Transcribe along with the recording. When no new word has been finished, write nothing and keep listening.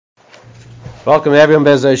Welcome everyone,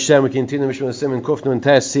 Bez Hashem. We continue Mishna Simon Kufnu and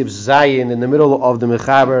Tes Sif Zayin in the middle of the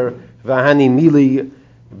Mechaber Vahani Mili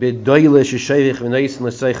B'Doyle Sheshayich V'Nais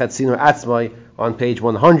L'Seich Hatzinu Atzmai on page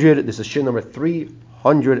 100. This is Shin number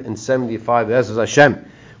 375. Bez Hashem.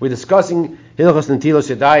 We're discussing Hilchos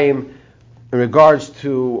Nitilas Yodayim in regards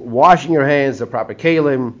to washing your hands, the proper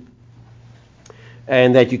kalim,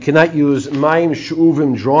 and that you cannot use Mayim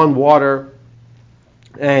Shu'uvim, drawn water.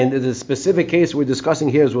 And the specific case we're discussing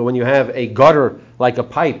here is when you have a gutter, like a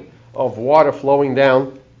pipe of water flowing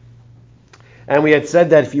down. And we had said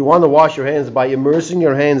that if you want to wash your hands by immersing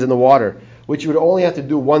your hands in the water, which you would only have to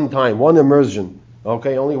do one time, one immersion,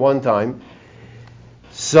 okay, only one time.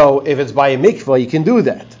 So if it's by a mikvah, you can do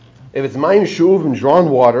that. If it's mayim shuv and drawn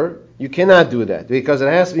water, you cannot do that because it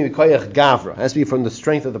has to be koyach gavra, it has to be from the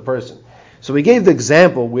strength of the person. So we gave the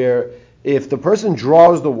example where if the person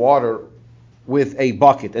draws the water with a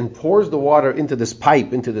bucket and pours the water into this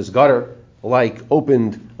pipe, into this gutter, like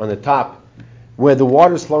opened on the top, where the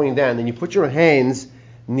water is flowing down, and you put your hands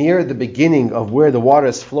near the beginning of where the water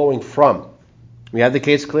is flowing from. We have the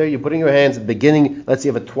case clear. You're putting your hands at the beginning. Let's say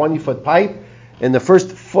you have a 20-foot pipe. In the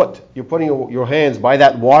first foot, you're putting your hands by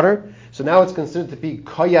that water. So now it's considered to be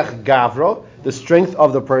koyach gavra, the strength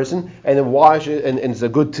of the person, and then wash it, and it's a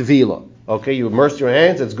good tevilah. Okay, you immerse your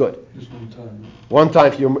hands, it's good. Just one time. One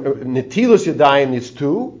time, Nitilas Yodayim needs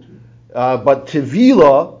two, but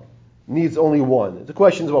Tevilah needs only one. The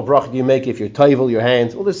question is, what bracha do you make if you're tovel, your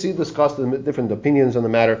hands? We'll just discuss the different opinions on the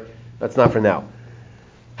matter. That's not for now.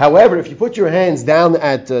 However, if you put your hands down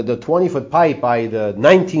at the 20-foot pipe by the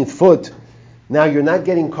 19th foot, now you're not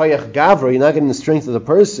getting koyach gavra, you're not getting the strength of the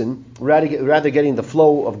person, rather getting the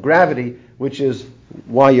flow of gravity, which is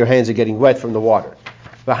why your hands are getting wet from the water.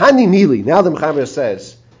 V'hani mili, now the Mechaber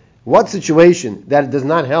says, what situation that it does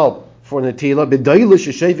not help for Nitila? B'doyle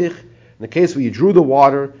sheshayich, in the case where you drew the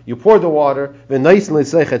water, you poured the water, v'nais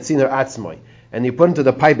l'seich hatzinu atzmai, and you put into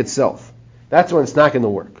the pipe itself. That's when it's not going to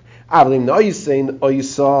work. Avlim noyisein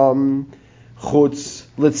oyisam chutz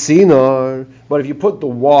l'tzinar, but if you put the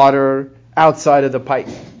water outside of the pipe,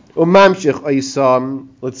 umamshich oyisam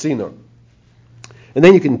l'tzinar, and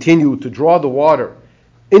then you continue to draw the water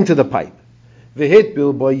into the pipe, v'hit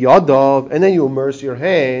bil yadav, and then you immerse your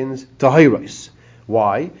hands to hayros.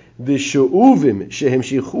 Why? V'shu'uvim shehem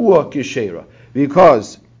shichua kishera,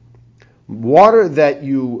 because water that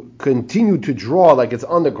you continue to draw like it's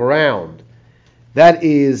on the ground, that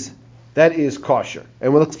is kosher.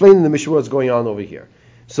 And we'll explain in the Mishna what's going on over here.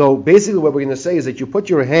 So basically what we're going to say is that you put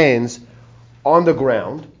your hands on the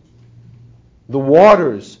ground, the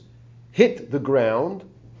waters hit the ground,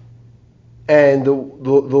 and the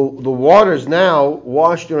waters now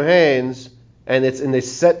washed your hands, and it's in a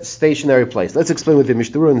set stationary place. Let's explain with the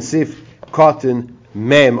Mishnah and Sif Cotton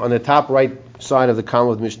Mem on the top right side of the column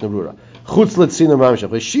with Mishnah Berura. Chutz letzina mamshach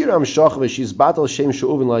v'shir amshach v'shiz batal shem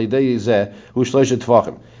she'uvin la'idei zeh hu shloishet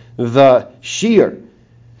tvachim. The shear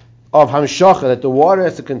of hamshacha, that the water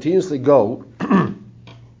has to continuously go,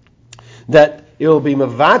 that it will be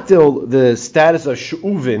mevatil the status of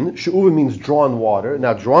she'uvin. She'uvin means drawn water.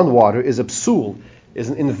 Now, drawn water is a psul, is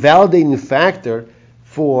an invalidating factor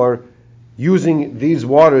for using these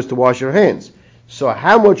waters to wash your hands. So,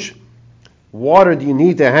 how much water do you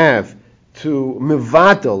need to have to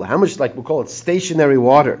mevatil? How much, like we call it, stationary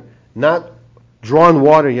water, not drawn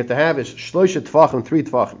water? You have to have is shloishet tvachim, 3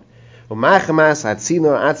 tvachim.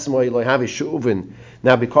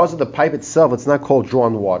 Now, because of the pipe itself, it's not called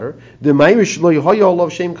drawn water. Because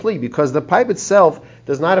the pipe itself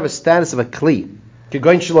does not have a status of a kli.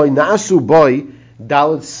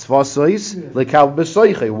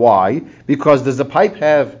 Why? Because does the pipe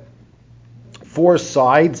have 4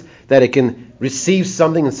 sides that it can receive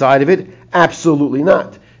something inside of it? Absolutely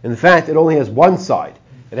not. In fact, it only has one side.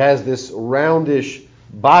 It has this roundish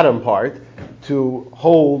bottom part to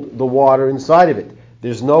hold the water inside of it.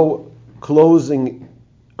 There's no closing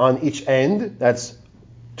on each end. That's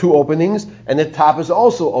 2 openings, and the top is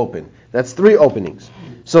also open. That's 3 openings.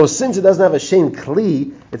 So since it doesn't have a shem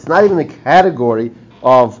kli, it's not even a category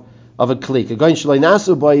of a kli.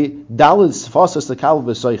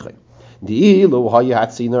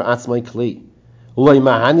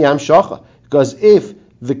 Because if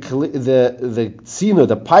the tzina,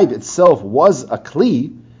 the pipe itself, was a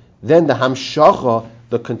kli, then the hamshacha,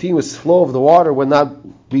 the continuous flow of the water, would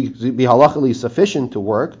not be halachically sufficient to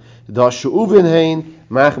work. Because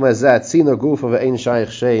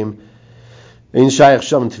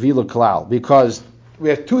we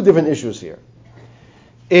have 2 different issues here.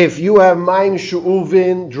 If you have mayim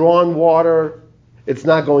she'uvin, drawn water, it's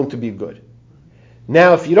not going to be good.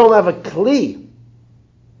 Now, if you don't have a kli,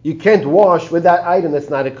 you can't wash with that item that's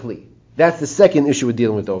not a kli. That's the second issue we're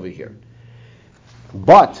dealing with over here.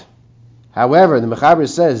 But, however, the Mechaber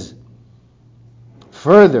says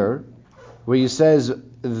further, where he says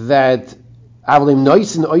that if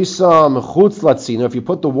you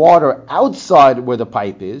put the water outside where the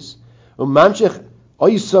pipe is, and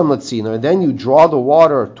then you draw the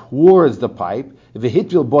water towards the pipe, then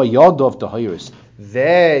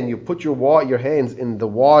you put your hands in the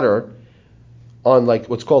water on like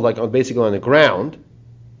what's called like on basically on the ground.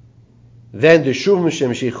 Then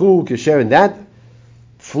the and that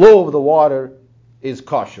flow of the water is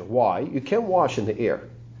kosher. Why? You can't wash in the air.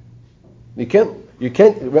 You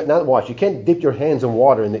can't not wash. You can't dip your hands in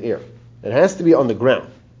water in the air. It has to be on the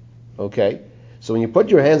ground. Okay? So when you put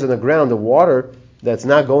your hands on the ground, the water that's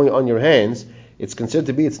not going on your hands, it's considered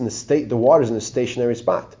to be the water's in a stationary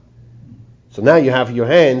spot. So now you have your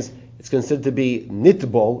hands, it's considered to be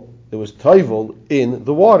nitbol, there was tovel in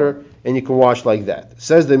the water, and you can wash like that.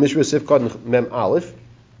 Says the Mishra Sifkot Mem Aleph,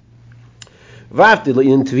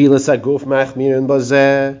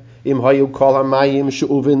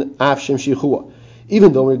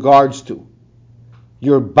 even though in regards to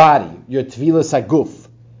your body, your tvilas haguf,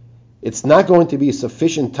 it's not going to be a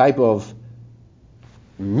sufficient type of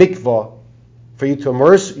mikvah for you to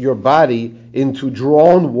immerse your body into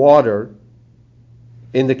drawn water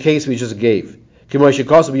in the case we just gave.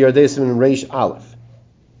 Siman Reish Aleph.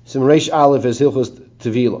 Siman Reish Aleph is Hilchos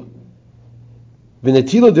Tevila.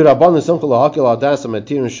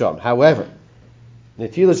 However,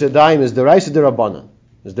 Nitilas Yodayim is Deraisa Derabanan.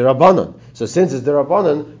 It's Derabanan. So since it's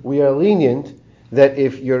Derabanan, we are lenient that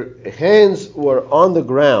if your hands were on the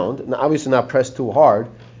ground, and obviously not pressed too hard,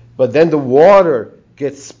 but then the water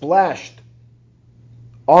gets splashed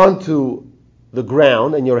onto the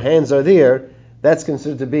ground and your hands are there, that's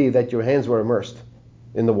considered to be that your hands were immersed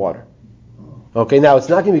in the water. Okay, now it's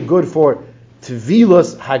not going to be good for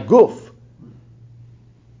Tevilas Haguf,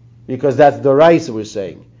 because that's the rice we're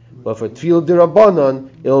saying. But for Tvil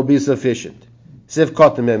Dirabanan, it'll be sufficient. It has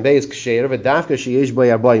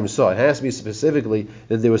to be specifically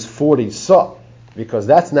that there was 40 sa, because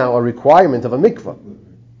that's now a requirement of a mikvah.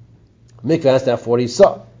 Mikvah has to have 40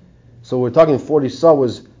 sa. So we're talking 40 sa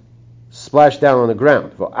was splashed down on the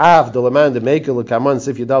ground.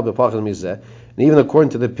 And even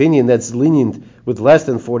according to the opinion that's lenient with less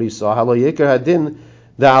than 40 sa, so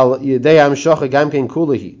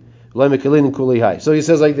he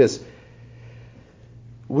says like this: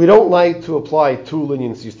 we don't like to apply two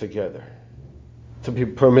leniencies together to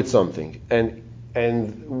permit something, and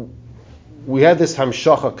we have this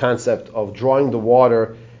hamshacha concept of drawing the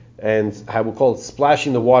water and how we call it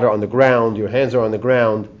splashing the water on the ground. Your hands are on the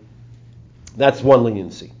ground. That's one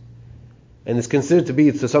leniency, and it's considered to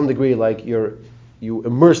be to some degree like you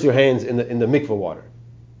immerse your hands in the mikvah water.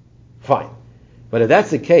 Fine, but if that's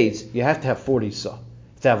the case, you have to have 40 sa.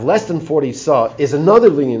 To have less than 40 sa is another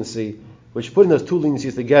leniency, which putting those two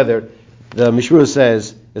leniencies together, the Mishra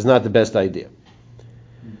says, is not the best idea.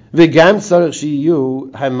 You have to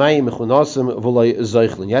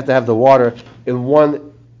have the water in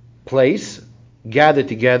one place, gathered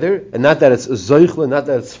together, and not that it's zoichlin, not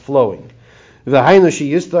that it's flowing. That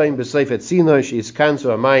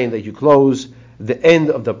you close the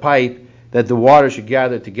end of the pipe, that the water should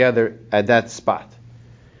gather together at that spot.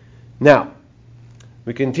 Now,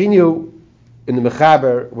 we continue in the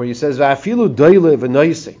Mechaber where he says,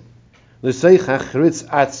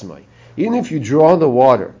 even if you draw the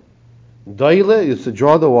water, doile is to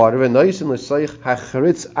draw the water, and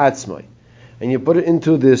you put it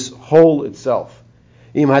into this hole itself.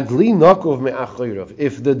 If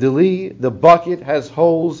the bucket has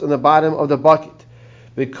holes in the bottom of the bucket,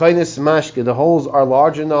 the holes are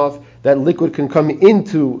large enough that liquid can come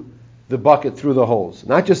into the bucket through the holes,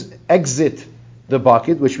 not just exit the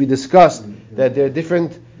bucket, which we discussed that there are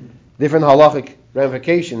different halachic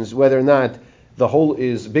ramifications, whether or not the hole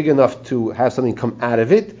is big enough to have something come out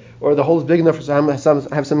of it, or the hole is big enough to have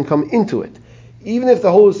something come into it. Even if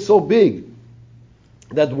the hole is so big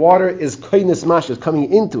that water is koines mash is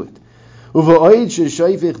coming into it,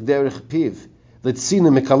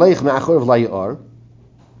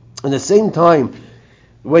 at the same time,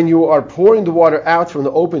 when you are pouring the water out from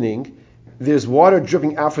the opening, there's water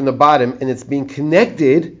dripping out from the bottom, and it's being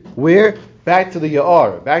connected where? Back to the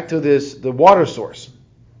ya'ar, back to the water source.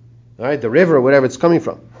 All right, the river or whatever it's coming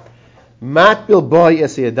from. Matbil boy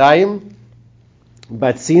es Yodayim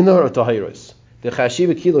batzina or tahiros. The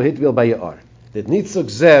chashiv kilo hitbil by ya'ar. The nitzuk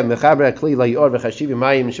zeh mechaber akli la ya'ar v'chashiv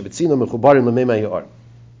mayim shebetzina mechubarim l'mema ya'ar.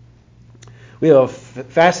 We have a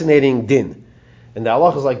fascinating din, and the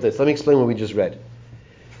halach is like this. Let me explain what we just read.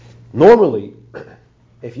 Normally,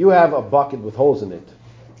 if you have a bucket with holes in it,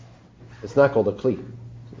 It's not called a kli.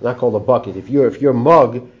 It's not called a bucket. If your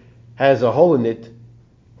mug has a hole in it,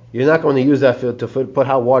 you're not going to use that to put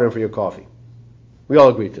hot water in for your coffee. We all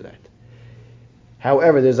agree to that.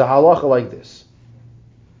 However, there's a halacha like this.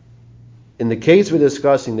 In the case we're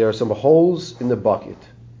discussing, there are some holes in the bucket,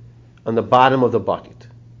 on the bottom of the bucket.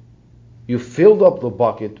 You filled up the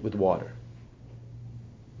bucket with water.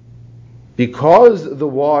 Because the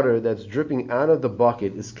water that's dripping out of the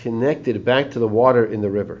bucket is connected back to the water in the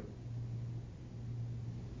river,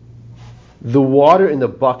 the water in the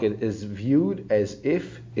bucket is viewed as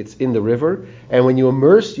if it's in the river, and when you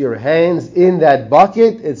immerse your hands in that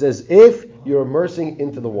bucket, it's as if you're immersing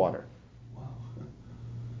into the water.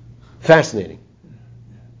 Fascinating.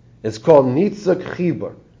 It's called nitzak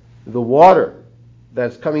chibur. The water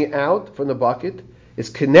that's coming out from the bucket is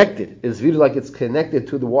connected, is viewed like it's connected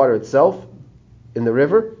to the water itself in the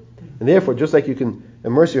river, and therefore, just like you can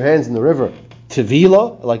immerse your hands in the river,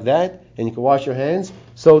 tevila, like that, and you can wash your hands,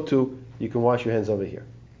 so too you can wash your hands over here.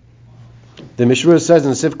 The Mishna says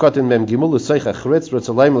in Sif Katan Mem Gimel, l'seich achritz,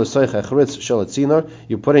 Ritzalayim l'seich achritz shalatzinar.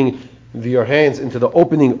 You're putting your hands into the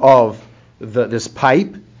opening of this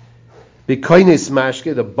pipe. B'koines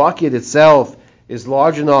mashke, the bucket itself is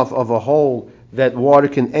large enough of a hole that water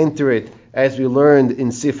can enter it, as we learned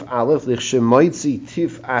in Sif Aleph, l'chshemoitzi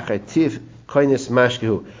tif achatif koines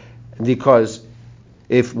mashkehu. Because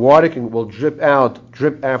if water will drip out,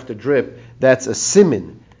 drip after drip, that's a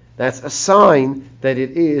siman. That's a sign that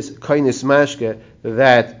it is koines mashke,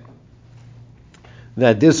 that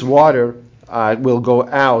this water will go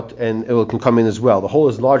out and it can come in as well. The hole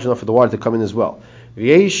is large enough for the water to come in as well.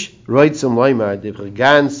 V'yesh roitzim loymar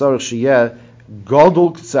div'gan sarach sheyeh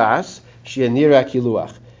gadol ktsas sheyeh nira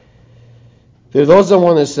kiluach. There's those that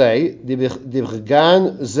want to say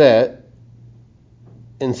div'gan zeh,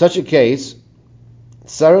 in such a case,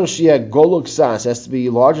 sarach sheyeh gadol ktsas has to be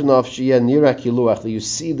large enough sheyeh nira kiluach, that you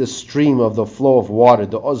see the stream of the flow of water,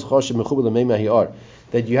 the oz choshev mechubel lemei mahiar,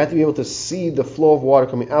 that you have to be able to see the flow of water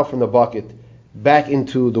coming out from the bucket back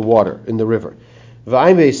into the water in the river. Take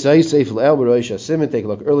a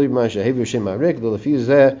look early.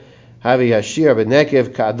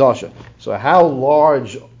 So how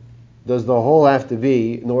large does the hole have to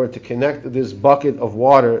be in order to connect this bucket of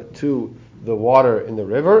water to the water in the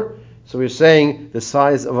river? So we're saying the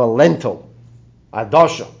size of a lentil,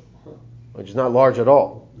 adasha, which is not large at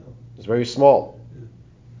all. It's very small.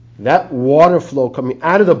 That water flow coming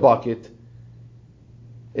out of the bucket,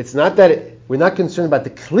 it's not that we're not concerned about the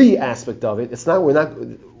kli aspect of it.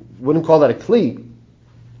 Wouldn't call that a kli.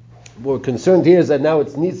 What we're concerned here is that now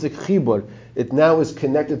it's nitzik chibur. It now is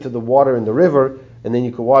connected to the water in the river, and then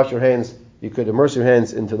you could wash your hands. You could immerse your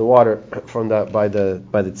hands into the water from by the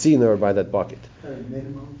tzina or by that bucket.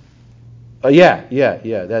 Minimum. Yeah.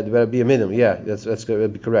 That would be a minimum. Yeah, that's good.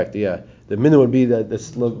 That'd be correct. Yeah, the minimum would be that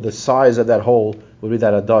the size of that hole would be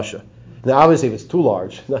that adasha. Now, obviously, if it's too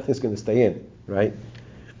large, nothing's going to stay in, right?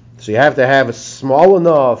 So you have to have it small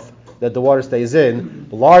enough that the water stays in,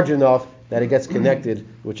 large enough that it gets connected,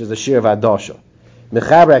 which is the shear of adasha.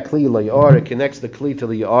 Mechaber kli layar, it connects the kli to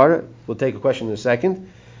the yar. We'll take a question in a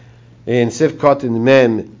second. In Sif Katan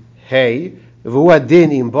Mem Hey, v'hu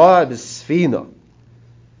adin im ba b'sfina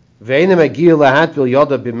ve'enem agil lahat bil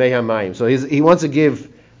yada b'mei hamayim. So he wants to give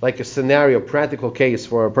like a scenario, practical case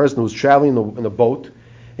for a person who's traveling in a boat,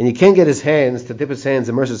 and he can't get his hands to dip his hands,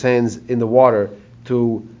 immerse his hands in the water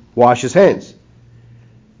to wash his hands.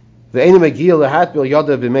 He doesn't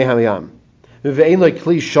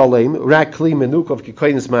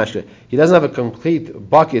have a complete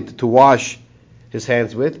bucket to wash his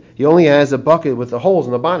hands with. He only has a bucket with the holes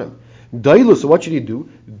in the bottom. So what should he do?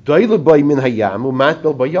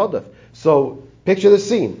 So picture the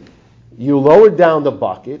scene. You lower down the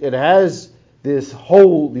bucket. It has these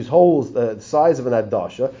holes the size of an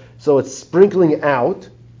adasha. So it's sprinkling out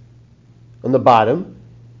on the bottom.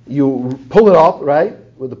 You pull it up, right,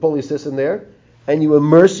 with the pulley system there, and you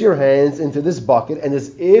immerse your hands into this bucket, and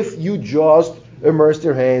as if you just immersed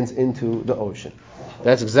your hands into the ocean.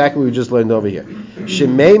 That's exactly what we just learned over here.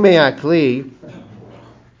 Shemei me'akli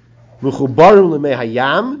muchubarim lemei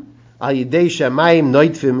hayam al yidei shamayim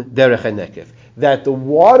noitfim derech hanekev. That the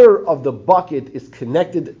water of the bucket is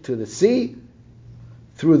connected to the sea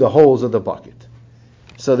through the holes of the bucket.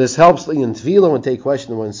 So this helps in Tefillah. We'll take a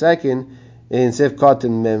question in 1 second. In Sif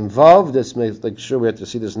Katan Mem Vav, this makes sure we have to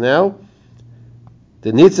see this now.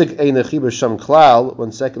 The nitzik ein chiber sham klal.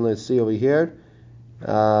 1 second, let's see over here.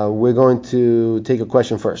 We're going to take a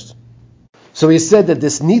question first. So he said that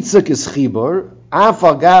this nitzik is chibur.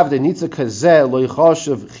 Afagav the nitzik hazeh lo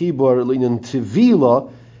yichashav chibur l'inin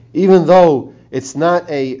tevila, even though it's not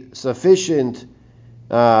a sufficient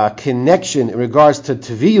connection in regards to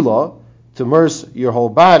tevilah, to immerse your whole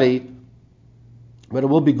body, but it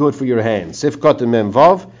will be good for your hands. Sifkat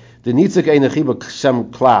memvav, the nitzik einachiba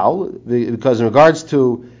shem klal, because in regards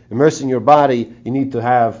to immersing your body, you need to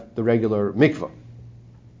have the regular mikvah.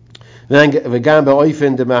 Then v'gam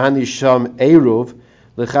be'oifen de mahani sham eruv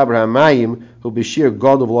lechaber hamayim hu b'shir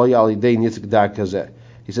godov lo yalidei nitzik dak kazeh.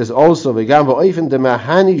 He says also v'gam be'oifen de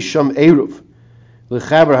mahani sham eruv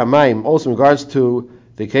lechaber hamayim. Also in regards to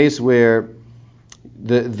the case where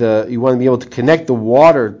the you want to be able to connect the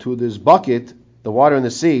water to this bucket, the water in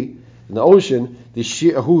the sea, in the ocean, the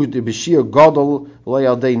bishir gadol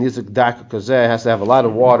loyaldei nizik dak kazeh has to have a lot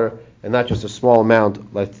of water and not just a small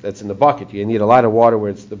amount that's in the bucket. You need a lot of water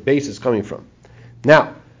where the base is coming from.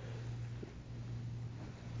 Now,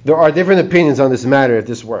 there are different opinions on this matter if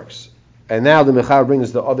this works. And now the Mechar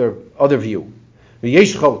brings the other view.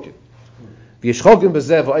 V'yesh cholkin. V'yesh cholkin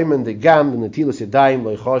b'zeh v'ayman de gam Nitilas Yodayim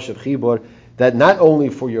loichashav chibor, that not only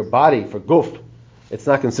for your body, for guf, it's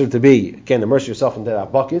not considered to be, you can't immerse yourself into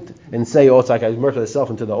that bucket and say, oh, it's like I immerse myself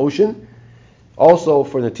into the ocean. Also,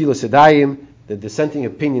 for Nitilas Yodayim, the dissenting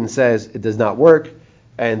opinion says it does not work.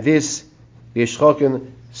 And this,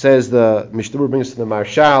 Yeshchokin says, the Mishna brings to the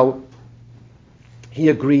Marshal, he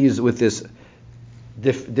agrees with this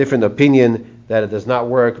different opinion that it does not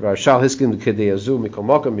work. Marshal Hiskin Kedeyazu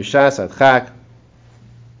Mikomokam Mishas Adchak.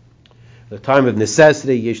 The time of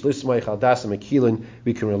necessity, Yesh Lismay Chaldas Mekilin,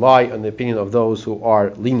 we can rely on the opinion of those who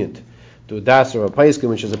are lenient. To Das or a Paiskim,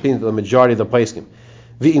 which is the opinion of the majority of the Paiskim.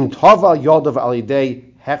 V'im Tovel Yodav Alidei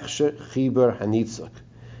Hechsher Chiber Hanitzak.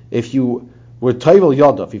 If you were tovel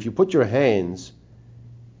Yodav, if you put your hands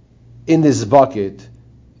in this bucket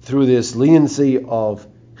through this leniency of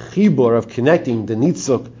Chibur, of connecting the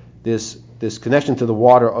Nitzuk, this connection to the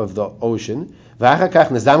water of the ocean,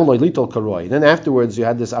 then afterwards you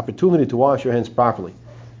had this opportunity to wash your hands properly.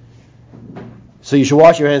 So you should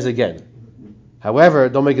wash your hands again. However,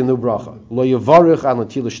 don't make a new bracha. Lo yavarich an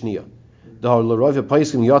netilah shniya.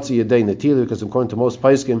 Because according to most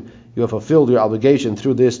paiskim, you have fulfilled your obligation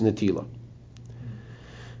through this netilah.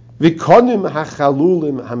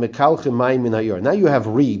 Now you have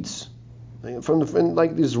reeds, from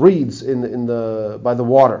like these reeds by the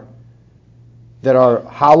water, that are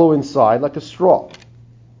hollow inside like a straw.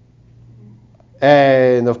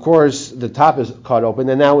 And of course the top is cut open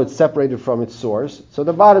and now it's separated from its source, so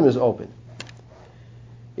the bottom is open.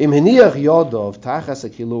 If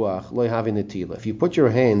you put your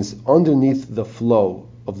hands underneath the flow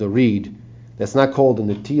of the reed, that's not called the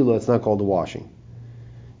netilah, it's not called the washing.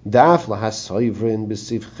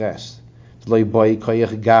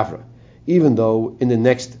 Even though in the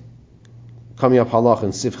next coming up halach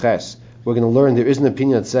in Sif Ches, we're going to learn there is an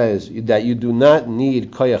opinion that says that you do not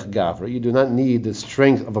need koyach gavra, you do not need the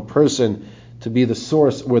strength of a person to be the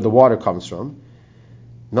source where the water comes from.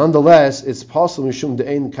 Nonetheless, it's possible mishum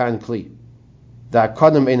de'ein kan kli, that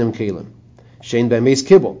konim einam kelim, shein be'meis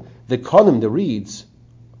kibble. The konim, the reeds,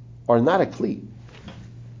 are not a kli.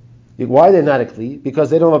 Why are they not a kli?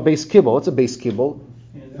 Because they don't have a base kibble. It's a base kibble,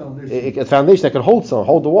 a foundation that can hold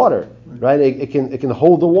the water, right? It can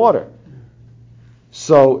hold the water.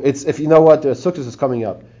 So it's, if you know what, the sukkah is coming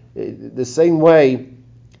up. The same way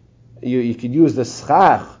you could use the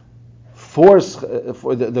schach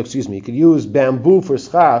you could use bamboo for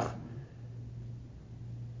schach,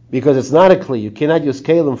 because it's not a kli. You cannot use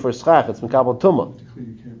kalim for schach. It's mekabel tumah.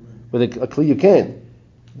 But a kli you can.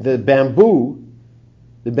 The bamboo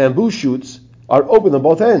shoots are open on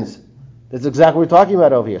both ends. That's exactly what we're talking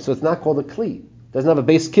about over here. So it's not called a kli. It doesn't have a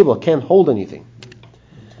base kibble. It can't hold anything.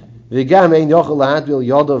 You cannot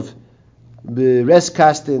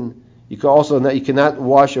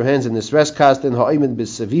wash your hands in this reskastin.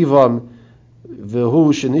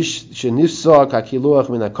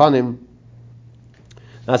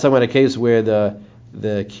 That's talking about a case where the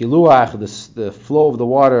kiluach, the flow of the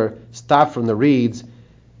water, stopped from the reeds,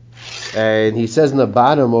 and he says in the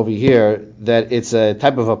bottom over here that it's a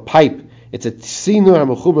type of a pipe. It's a tsinur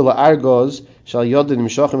hamechuber la'argos shal yodin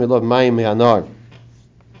mishochem elov mayim mehanar.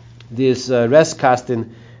 This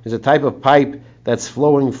reskastin is a type of pipe that's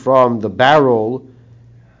flowing from the barrel,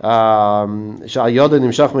 and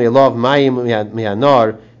the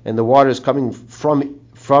water is coming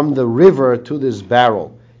from the river to this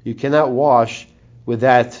barrel. You cannot wash with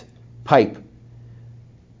that pipe.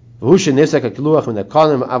 So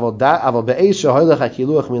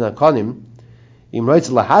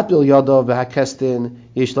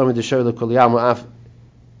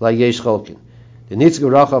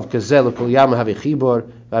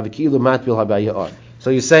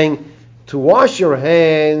you're saying to wash your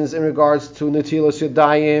hands in regards to Nitilas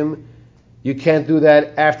Yodayim, You can't do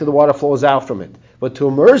that after the water flows out from it. But to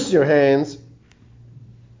immerse your hands,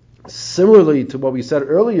 similarly to what we said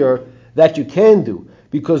earlier, that you can do,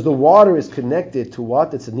 because the water is connected to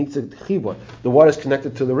what? It's a nitzig chibur. The water is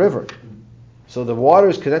connected to the river. So the water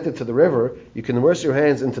is connected to the river. You can immerse your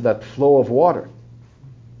hands into that flow of water.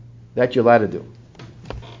 That you're allowed to do,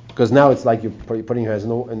 because now it's like you're putting your hands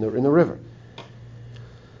in the river.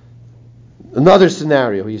 Another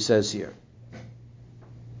scenario he says here.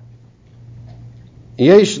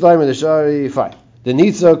 Yesh laim the shari fine. The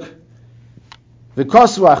nitzuk the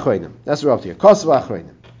kosva achreinim. That's what we're up to here. Kosva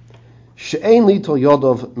achreinim. She'ein li tol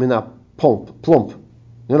yodov min a plump. You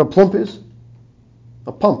know what a plump is?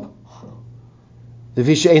 A pump. The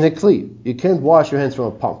vishe'ein a kli. You can't wash your hands from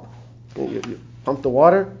a pump. You pump the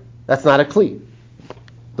water. That's not a kli.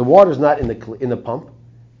 The water is not in the pump.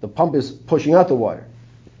 The pump is pushing out the water.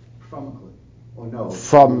 From a kli. Or no?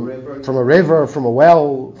 From a river, from a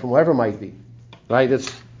well, from wherever it might be. Right? It's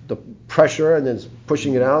the pressure and then it's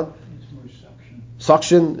pushing it out. It's more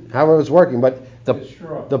suction, however it's working. But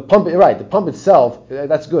the pump, right? The pump itself,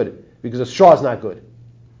 that's good because the straw is not good.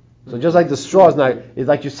 So just like the straw is not, it's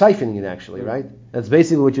like you're siphoning it actually, right? That's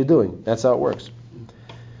basically what you're doing. That's how it works.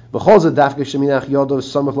 That's only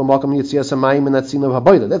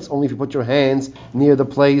if you put your hands near the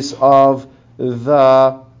place of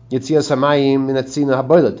the Yetzias Hamayim in Atzina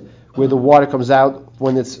Haboilet, where the water comes out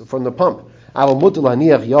when it's from the pump. You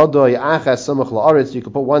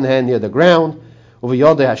can put one hand near the ground, and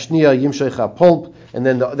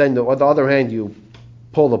then the other hand you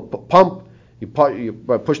pull the pump, you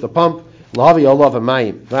push the pump, and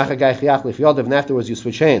afterwards you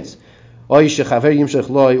switch hands. Or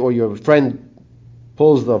your friend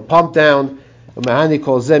pulls the pump down. And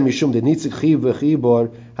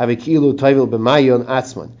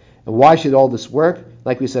why should all this work?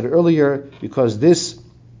 Like we said earlier, because this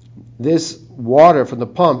water from the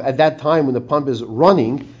pump, at that time when the pump is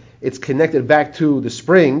running, it's connected back to the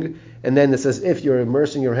spring, and then it's as if you're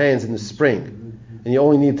immersing your hands in the spring. And you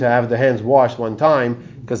only need to have the hands washed one time,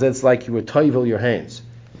 because it's like you would tovel your hands.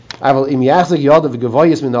 But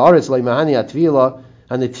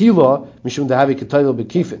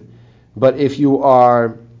if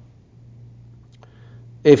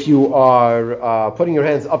you are putting your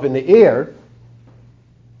hands up in the air,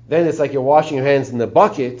 then it's like you're washing your hands in the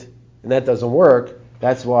bucket, and that doesn't work.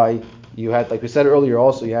 That's why you have, like we said earlier,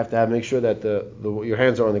 also you have to make sure that your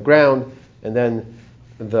hands are on the ground, and then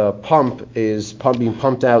the pump being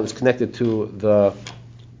pumped out is connected to the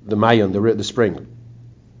mayon, the spring.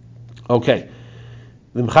 Okay.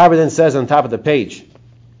 The Mechaber then says on top of the page,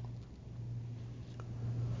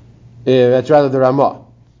 that's rather the Ramah,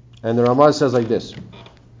 and the Ramah says like this: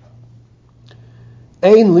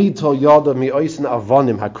 Ein lito yada mi'oisen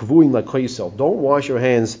avonim hakvuin lakoisel. Don't wash your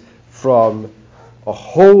hands from a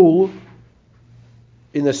hole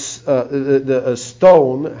in a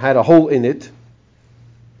stone had a hole in it.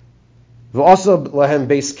 V'asa lahem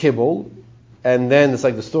beis kibul, and then it's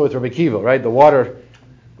like the story with Rabbi Kiva, right? The water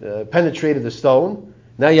penetrated the stone.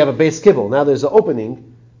 Now you have a beis kibul. Now there's an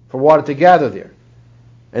opening for water to gather there,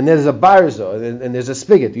 and there's a barza and there's a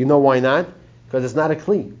spigot. You know why not? Because it's not a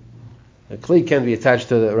kli. A kli can be attached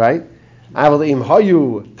to the right. Avalim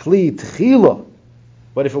hayu kli tchila.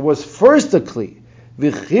 But if it was first a kli,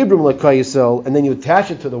 v'chibrim l'kayisel, and then you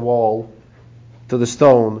attach it to the wall, to the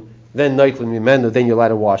stone, then noiklim mimenu, then you're allowed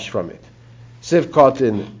to wash from it. Siv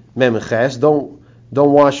kotin memches. Don't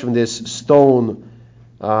wash from this stone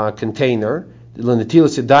container.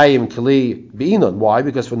 Nitilas Yodayim kli beinon. Why?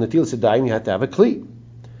 Because for Nitilas Yodayim you have to have a kli.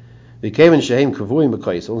 V'keven shehem kavuim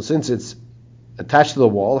b'kayisel, and since it's attached to the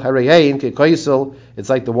wall, hareyein k'kayisel, it's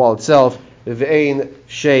like the wall itself. V'ein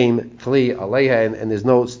shem kli aleihen, and there's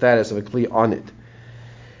no status of a kli on it.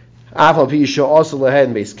 Afal pisha also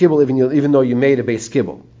lehen beis kibul, even though you made a beis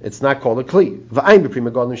kibul, it's not called a kli. V'ayin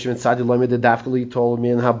b'prima godim shemin tzadi loyme the dafkali told me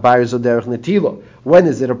and habayr zoderech netila. When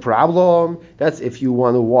is it a problem? That's if you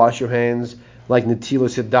want to wash your hands like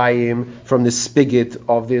Nitilas Yodayim from the spigot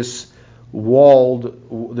of this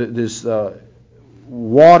walled, this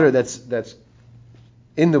water that's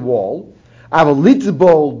in the wall.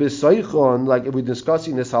 Avalitbol b'soichon, like we're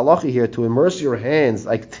discussing this halacha here, to immerse your hands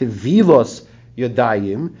like tevilos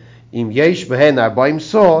Yodayim. Im yesh behen arbaim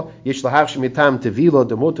sa, yesh lahach shemitam tevilo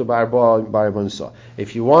demuta ba'arbaim sa.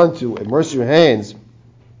 If you want to immerse your hands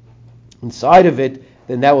inside of it,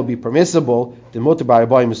 then that will be permissible. Demuta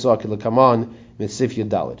ba'arbaim sa kilakaman mitzif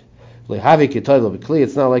yodalid. Lehavik yitoyel b'kli.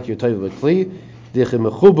 It's not like you're toyel b'kli. Dichim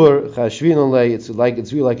mechuber chashvin olei. It's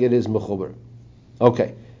really like it is mechuber.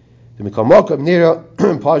 Okay. The mikamokam nira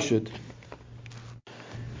pashut.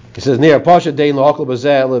 He says, "Near pasha dein lo'akol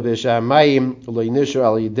bazeh le'vishamayim le'nishu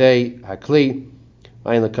al yidei hakli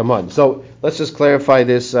ayin le'kaman." So let's just clarify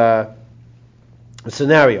this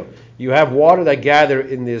scenario. You have water that gather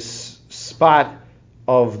in this spot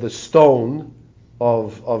of the stone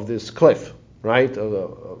of this cliff, right?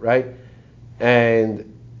 Right,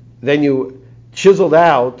 and then you chiseled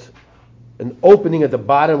out an opening at the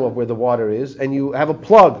bottom of where the water is, and you have a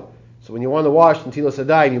plug. So when you want to wash Nitilas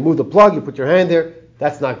Yodayim, you move the plug, you put your hand there.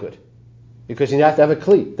 That's not good, because you have to have a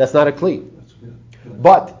kli. That's not a kli. That's good.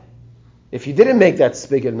 But if you didn't make that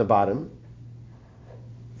spigot in the bottom,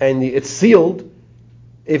 and it's sealed,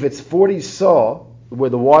 if it's 40 saw where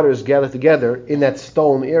the water is gathered together in that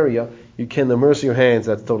stone area, you can immerse your hands.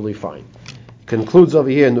 That's totally fine. Concludes over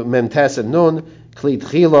here in Mem Tes and Nun. Kli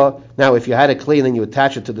tchila. Now, if you had a kli and then you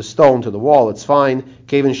attach it to the stone, to the wall, it's fine.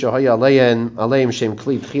 Kevin shahaya aleim shem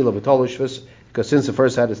kli tchila v'tolishvus, because since the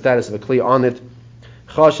first had the status of a kli on it,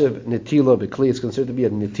 chashiv nitila b'kli, it's considered to be a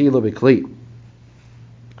nitila b'kli.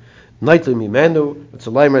 Nightly mimenu, it's a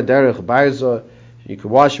leimer derech barza. You can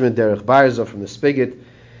wash them in derech barza from the spigot.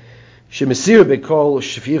 Shemisir bekol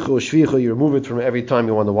shvichu, you remove it from every time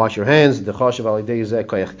you want to wash your hands. The chashav al yidei zeh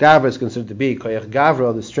koyach gavra is considered to be koyach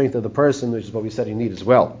gavra, the strength of the person, which is what we said you need as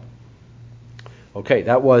well. Okay,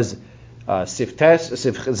 that was Sif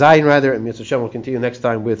Zayin rather, and Mitzvah Shem will continue next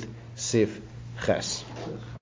time with Sif Ches.